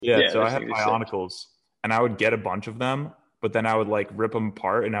Yeah, Yeah, so I those had things are sick. Bionicles and I would get a bunch of them, but then I would like rip them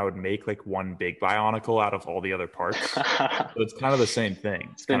apart and I would make like one big Bionicle out of all the other parts. So it's kind of the same thing.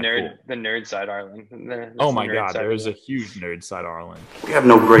 It's It's kind of cool. the nerd side, Arlen. Oh That's the my nerd God, side there of is a me. huge nerd side, Arlen. We have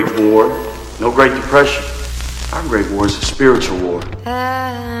no Great War, no Great Depression. Our Great War is a spiritual war.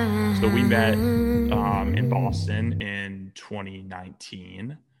 So we met in Boston in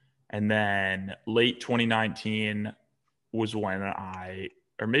 2019, and then late 2019 was when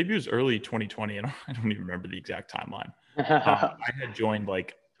or maybe it was early 2020. I don't even remember the exact timeline. I had joined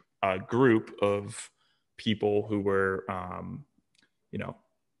like a group of people who were, you know,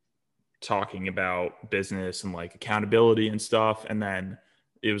 talking about business and like accountability and stuff. And then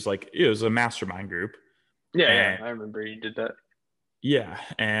it was a mastermind group. Yeah, yeah, And I remember you did that. yeah,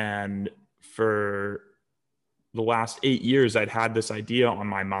 and for the last 8 years, I'd had this idea on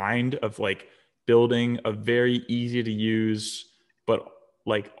my mind of like building a very easy to use, but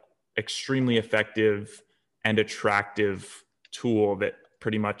like extremely effective and attractive tool that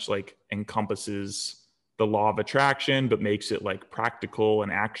pretty much like encompasses the law of attraction, but makes it like practical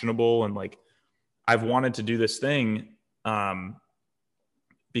and actionable. And like, I've wanted to do this thing um,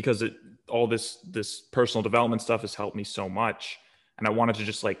 because all this personal development stuff has helped me so much. And I wanted to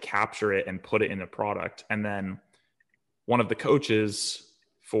just like capture it and put it in a product. And then one of the coaches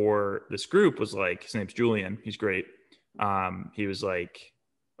for this group was like, his name's Julian. He's great. He was like,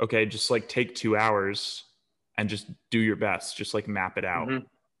 okay, just like take 2 hours and just do your best, just like map it out. Hmm.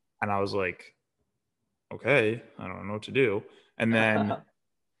 And I was like, okay, I don't know what to do. And then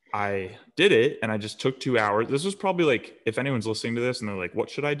I did it and I just took 2 hours. This was probably like, if anyone's listening to this and they're like, what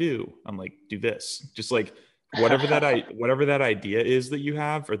should I do? I'm like, do this. Just like whatever that idea is that you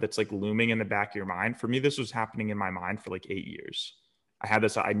have or that's like looming in the back of your mind. For me, this was happening in my mind for like 8 years.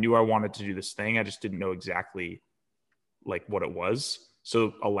 I knew I wanted to do this thing. I just didn't know exactly like what it was.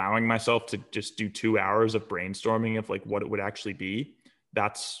 So allowing myself to just do 2 hours of brainstorming of like what it would actually be,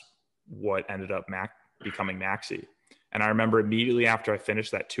 that's what ended up becoming Maxi. And I remember immediately after I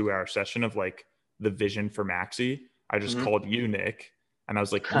finished that 2 hour session of like the vision for Maxi, I just Hmm. called you, Nick, and I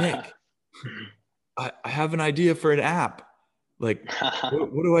was like, Nick, I have an idea for an app. Like,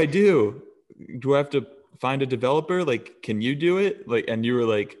 what do I do? Do I have to find a developer? Like, can you do it? Like, and you were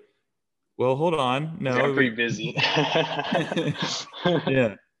like, well, hold on. Yeah, I'm No. pretty busy.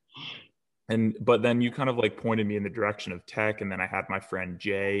 Yeah. And but then you kind of like pointed me in the direction of tech, and then I had my friend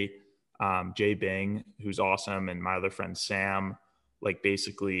Jay Bing, who's awesome, and my other friend Sam, like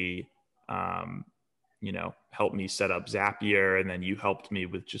basically, um, helped me set up Zapier, and then you helped me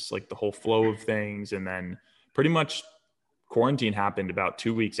with just like the whole flow of things, and then pretty much quarantine happened about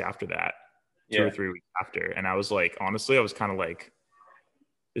 2 weeks after that, two or Yeah, 3 weeks after, and I was like, honestly, I was kind of like,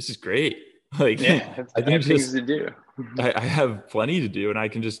 this is great. Like, yeah, I I can have things just to do. I have plenty to do, and I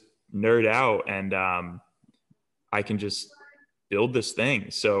can just nerd out, and I can just build this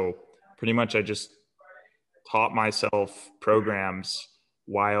thing. So pretty much, I just taught myself programs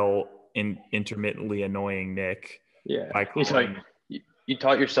while intermittently annoying Nick Yeah, by calling. you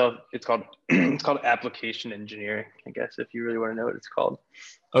taught yourself. It's called it's called application engineering, I guess, if you really want to know what it's called.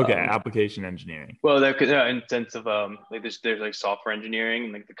 Okay, Um, application engineering. well, that could in sense of like there's like software engineering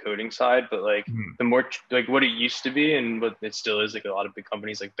and like the coding side, but like Mhm. the more like what it used to be and what it still is like a lot of big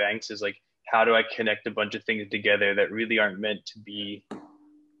companies like banks is like how do I connect a bunch of things together that really aren't meant to be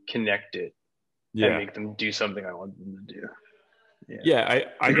connected and Yeah, make them do something I want them to do. yeah.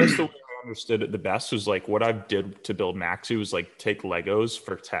 I guess the Yeah. way I understood it the best was like what I did to build Maxi was like take Legos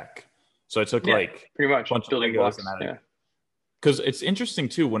for tech. So I took Yeah, like pretty a much bunch of building Legos and blocks. I like Yeah. because it's interesting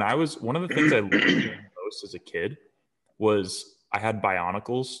too. When I was one of the things I loved doing most as a kid was I had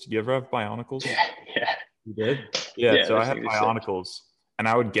Bionicles. Did you ever have Bionicles? Yeah. Yeah. You did? Yeah. Yeah. So I Those had things are sick. Bionicles, and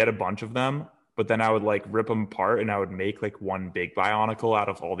I would get a bunch of them, but then I would like rip them apart, and I would make like one big Bionicle out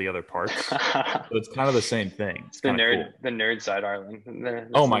of all the other parts. So it's kind of the same thing. It's It's kind of cool. the nerd side, Arlen. Oh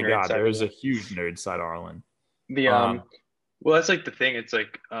That's the my nerd God, side there of is a me. huge nerd side, Arlen. The Um, well, that's like the thing. It's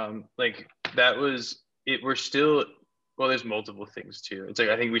like that was it. We're still well. There's multiple things too. It's like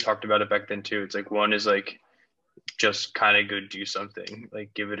I think we talked about it back then too. It's like one is like just kind of go do something,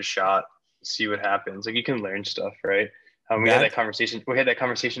 like give it a shot, see what happens. Like you can learn stuff, right? We had that that conversation. We had that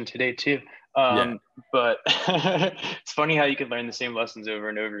conversation today too. yeah, But it's funny how you can learn the same lessons over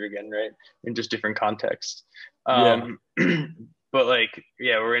and over again, right? In just different contexts. yeah, Um, but like,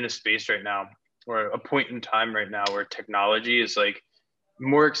 yeah, we're in a space right now, or a point in time right now where technology is like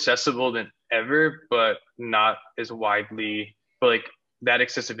more accessible than ever, but not as widely. But like that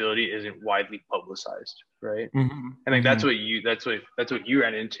accessibility isn't widely publicized, right? And like hmm that's what you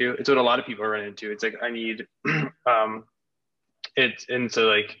ran into. It's what a lot of people run into. It's like I need um and so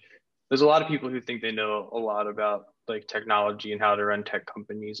like there's a lot of people who think they know a lot about like technology and how to run tech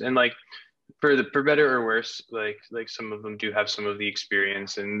companies, and like for better or worse, like some of them do have some of the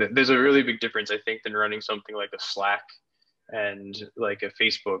experience, and there's a really big difference, I think, than running something like a Slack and like a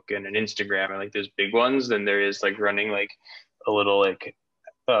Facebook and an Instagram and like those big ones than there is like running like a little like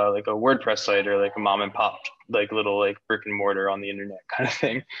a WordPress site or like a mom and pop like little like brick and mortar on the internet kind of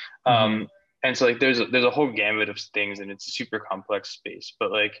thing. And so like there's a whole gamut of things, and it's a super complex space.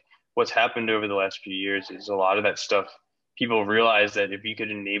 But like what's happened over the last few years is a lot of that stuff, people realize that if you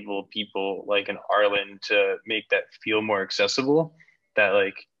could enable people like in Arlen to make that feel more accessible, that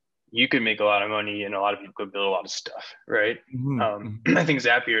like you could make a lot of money and a lot of people could build a lot of stuff, right? I think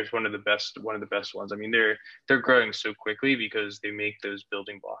Zapier is one of the best ones. I mean, they're growing so quickly because they make those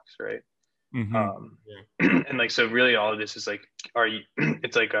building blocks, right? And like so really all of this is like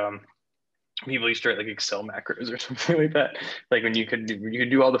it's like people used to write like Excel macros or something like that. Like when you could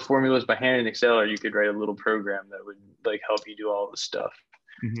do all the formulas by hand in Excel, or you could write a little program that would like help you do all the stuff,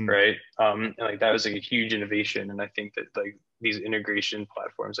 right? And like that was like a huge innovation. And I think that like these integration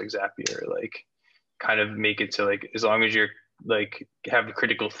platforms like Zapier like kind of make it so like as long as you're like have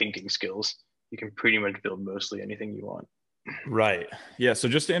critical thinking skills, you can pretty much build mostly anything you want. Right. Yeah. So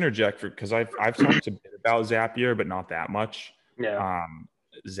just to interject, because I've talked a bit about Zapier, but not that much. Yeah.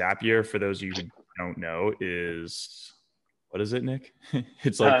 Zapier, for those of you who don't know, is, what is it, Nick?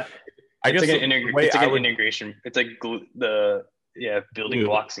 It's like I guess like an integration. It's like building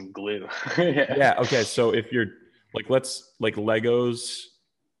blocks and glue. Yeah. Okay. So if you're like, let's like Legos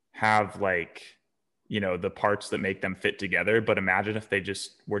have like, you know, the parts that make them fit together, but imagine if they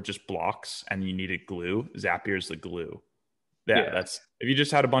just were just blocks and you needed glue. Zapier's the glue. Yeah. That's if you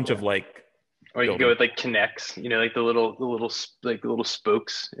just had a bunch of like. Or you can go with like connects, you know, like the little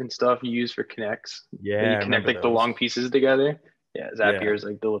spokes and stuff you use for connects. Yeah. And you connect like the long pieces together. Yeah, Zapier is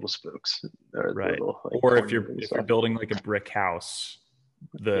like the little spokes. Right. Or if you're building like a brick house,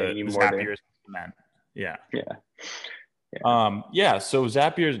 the Zapier is cement. Yeah. So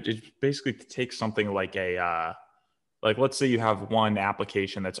Zapier is basically to take something like a like let's say you have one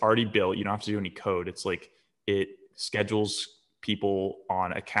application that's already built. You don't have to do any code. It's like it schedules people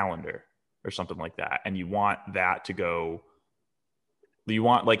on a calendar or something like that, and you want that to go. You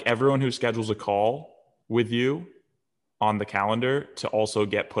want like everyone who schedules a call with you on the calendar to also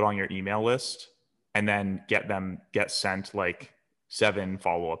get put on your email list, and then get sent like 7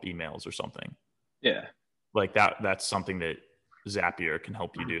 follow-up emails or something. Yeah. Like that's something that Zapier can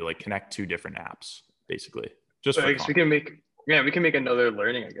help you do, like connect 2 different apps basically. Just for we can make another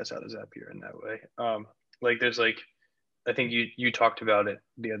learning, I guess, out of Zapier in that way. Like there's like, I think you talked about it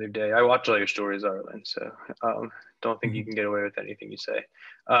the other day. I watch all your stories, Arlen, so don't think you can get away with anything you say.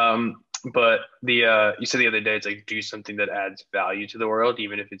 But you said the other day, it's like do something that adds value to the world,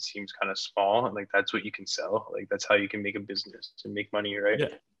 even if it seems kind of small. And like that's what you can sell. Like that's how you can make a business and make money,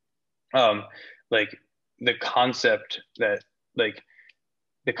 right? Yeah. Like the concept that Zapier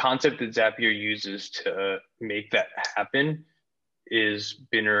uses to make that happen is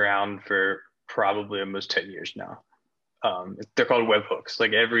been around for probably almost 10 years now. They're called webhooks.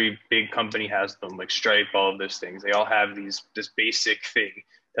 Like every big company has them, like Stripe, all of those things. They all have this basic thing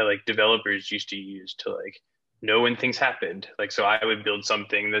that like developers used to use to like know when things happened. Like, so I would build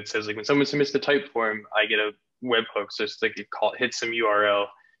something that says like when someone submits the type form, I get a webhook. So it's like hits some URL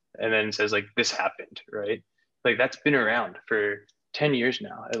and then says like this happened, right? Like that's been around for 10 years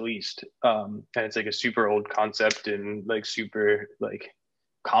now, at least. And it's like a super old concept and like super like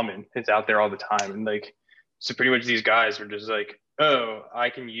common. It's out there all the time. And like, so pretty much these guys were just like, oh, I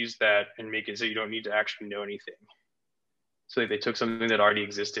can use that and make it so you don't need to actually know anything. So like, they took something that already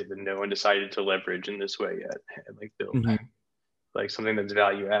existed and no one decided to leverage in this way yet, and like build like something that's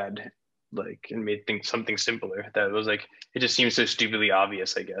value add, like, and made something simpler that was like, it just seems so stupidly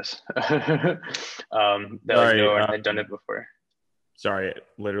obvious, I guess. That like no one had done it before. Sorry,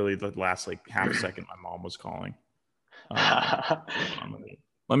 literally the last like half a second, my mom was calling.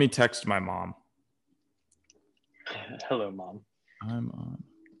 Let me text my mom. Hello, Mom. I'm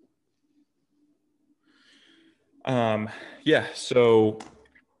on. Yeah. So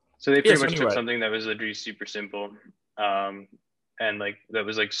they pretty much took something that was literally super simple, and like that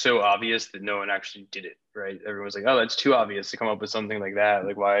was like so obvious that no one actually did it. Right? Everyone was like, "Oh, that's too obvious to come up with something like that.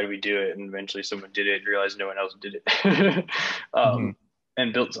 Like, why did we do it?" And eventually, someone did it and realized no one else did it, and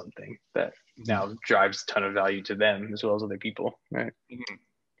built something that now drives a ton of value to them as well as other people. Right?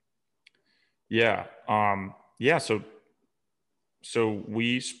 Yeah. Yeah, so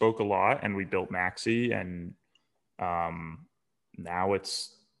we spoke a lot and we built Maxi, and now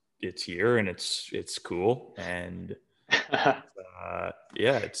it's here and it's cool, and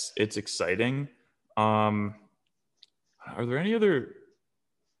Yeah, it's exciting. Are there any other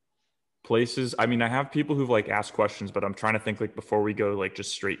places? I mean, I have people who've like asked questions, but I'm trying to think like before we go like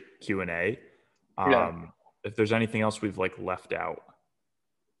just straight Q&A. Yeah. If there's anything else we've like left out.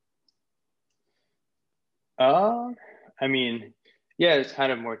 I mean, yeah, it's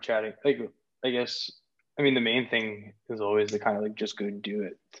kind of more chatting. Like, I guess, I mean, the main thing is always the kind of like just go do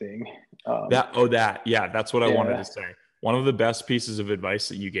it thing. Yeah, that's what I wanted Yeah. to say. One of the best pieces of advice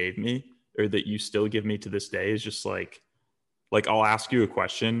that you gave me, or that you still give me to this day, is just like I'll ask you a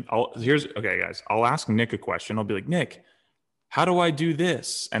question. Okay, guys, I'll ask Nick a question. I'll be like, Nick, how do I do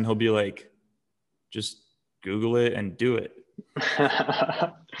this? And he'll be like, just Google it and do it. And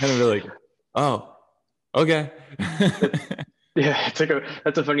I'll be like, oh, okay. Yeah, it's like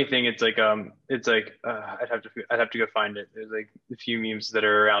that's a funny thing. It's like I'd have to go find it. There's like a few memes that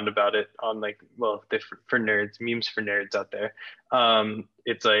are around about it on like, well, for nerds, memes for nerds out there.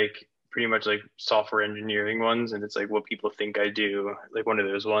 It's like pretty much like software engineering ones, and it's like what people think I do, like one of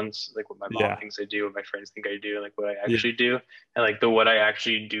those ones, like what my mom thinks I do, what my friends think I do, like what I actually do. And like the what I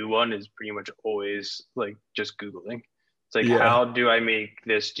actually do one is pretty much always like just Googling. It's like, how do I make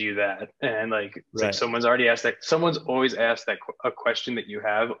this do that? And like, it's like someone's already asked that. Someone's always asked that a question that you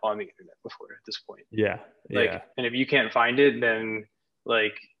have on the internet before at this point. Yeah. Like, and if you can't find it, then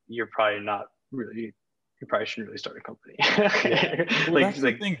like you're probably not really. You probably shouldn't really start a company. Well, that's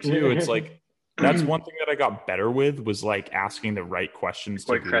the thing too. It's like that's one thing that I got better with was like asking the right questions.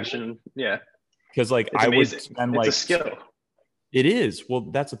 Right question, yeah. Because like it's I amazing. would spend it's like a skill. It is. Well,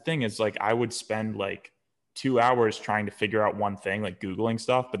 that's the thing. Is like I would spend like 2 hours trying to figure out one thing, like Googling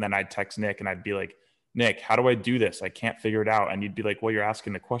stuff, but then I'd text Nick and I'd be like, Nick, how do I do this? I can't figure it out. And you'd be like, well, you're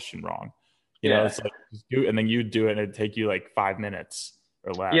asking the question wrong. You know, it's like, and then you'd do it and it'd take you like 5 minutes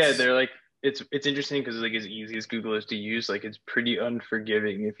or less. Yeah, they're like, it's interesting because like as easy as Google is to use, like it's pretty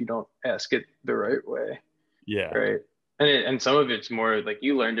unforgiving if you don't ask it the right way. Yeah. Right. And some of it's more like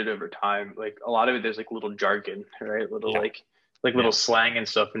you learned it over time. Like a lot of it, there's like little jargon, right? Little like little slang and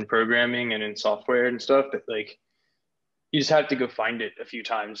stuff in programming and in software and stuff that like you just have to go find it a few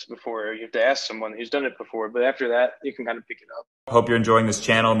times before you have to ask someone who's done it before. But after that, you can kind of pick it up. I hope you're enjoying this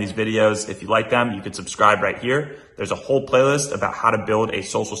channel and these videos. If you like them, you can subscribe right here. There's a whole playlist about how to build a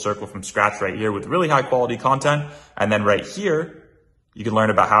social circle from scratch right here with really high quality content. And then right here, you can learn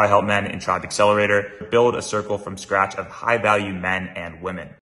about how I help men in Tribe Accelerator build a circle from scratch of high value men and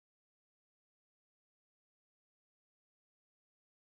women.